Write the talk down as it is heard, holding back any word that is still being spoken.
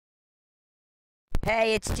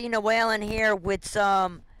Hey, it's Tina Whalen here with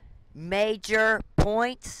some major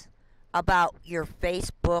points about your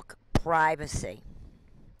Facebook privacy.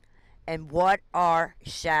 And what are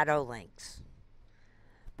shadow links?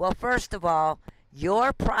 Well, first of all,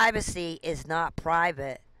 your privacy is not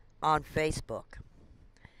private on Facebook,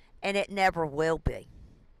 and it never will be.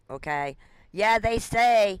 Okay? Yeah, they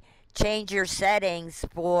say change your settings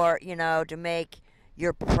for, to make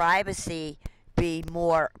your privacy be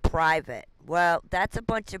more private. Well, that's a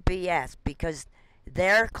bunch of BS because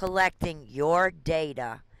they're collecting your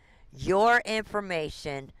data, your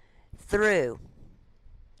information through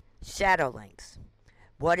shadow links.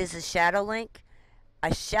 What is a shadow link?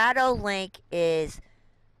 A shadow link is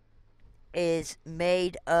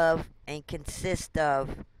made of and consists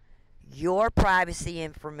of your privacy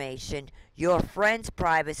information, your friend's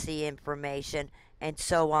privacy information, and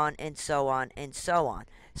so on and so on and so on.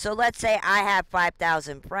 So let's say I have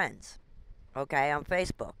 5,000 friends, okay, on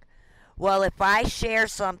Facebook. Well, if I share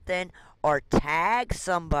something or tag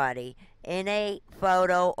somebody in a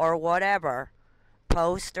photo or whatever,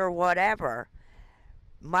 post or whatever,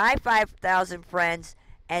 my 5,000 friends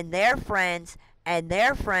and their friends and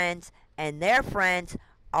their friends and their friends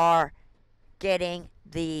are getting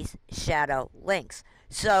these shadow links.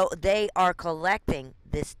 So they are collecting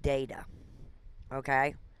this data,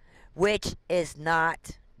 okay, which is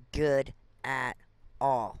not good at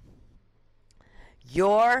all.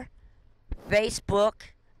 Your Facebook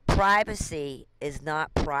privacy is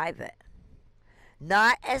not private.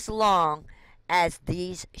 Not as long as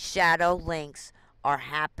these shadow links are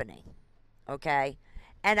happening, okay?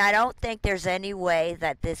 And I don't think there's any way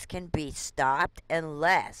that this can be stopped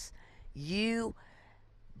unless you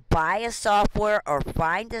buy a software or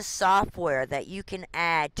find a software that you can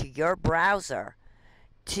add to your browser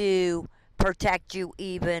to protect you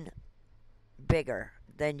even bigger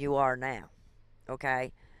than you are now.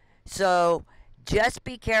 Okay? So just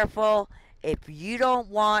be careful. If you don't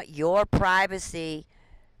want your privacy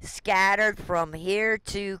scattered from here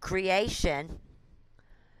to creation,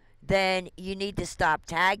 then you need to stop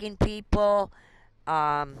tagging people.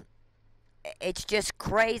 It's just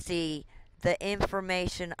crazy the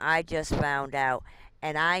information I just found out.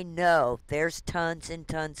 And I know there's tons and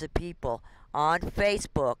tons of people on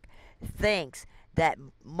Facebook thinks that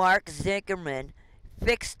Mark Zuckerman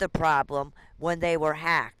fixed the problem when they were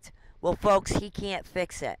hacked. Well, folks, he can't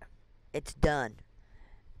fix it. It's done.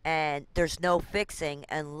 And there's no fixing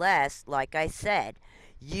unless, like I said,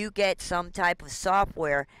 you get some type of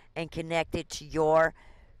software and connect it to your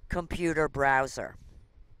computer browser.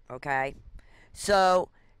 Okay? So,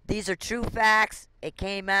 these are true facts. It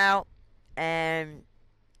came out, and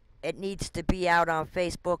it needs to be out on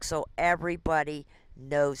Facebook so everybody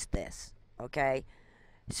knows this. Okay?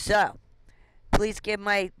 So, please give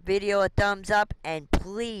my video a thumbs up, and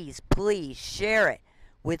please, please share it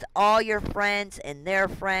with all your friends and their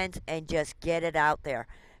friends, and just get it out there.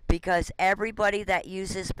 Because everybody that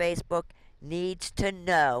uses Facebook needs to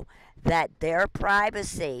know that their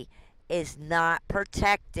privacy is not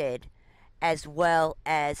protected as well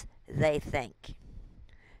as they think.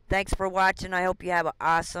 Thanks for watching. I hope you have an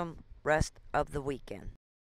awesome rest of the weekend.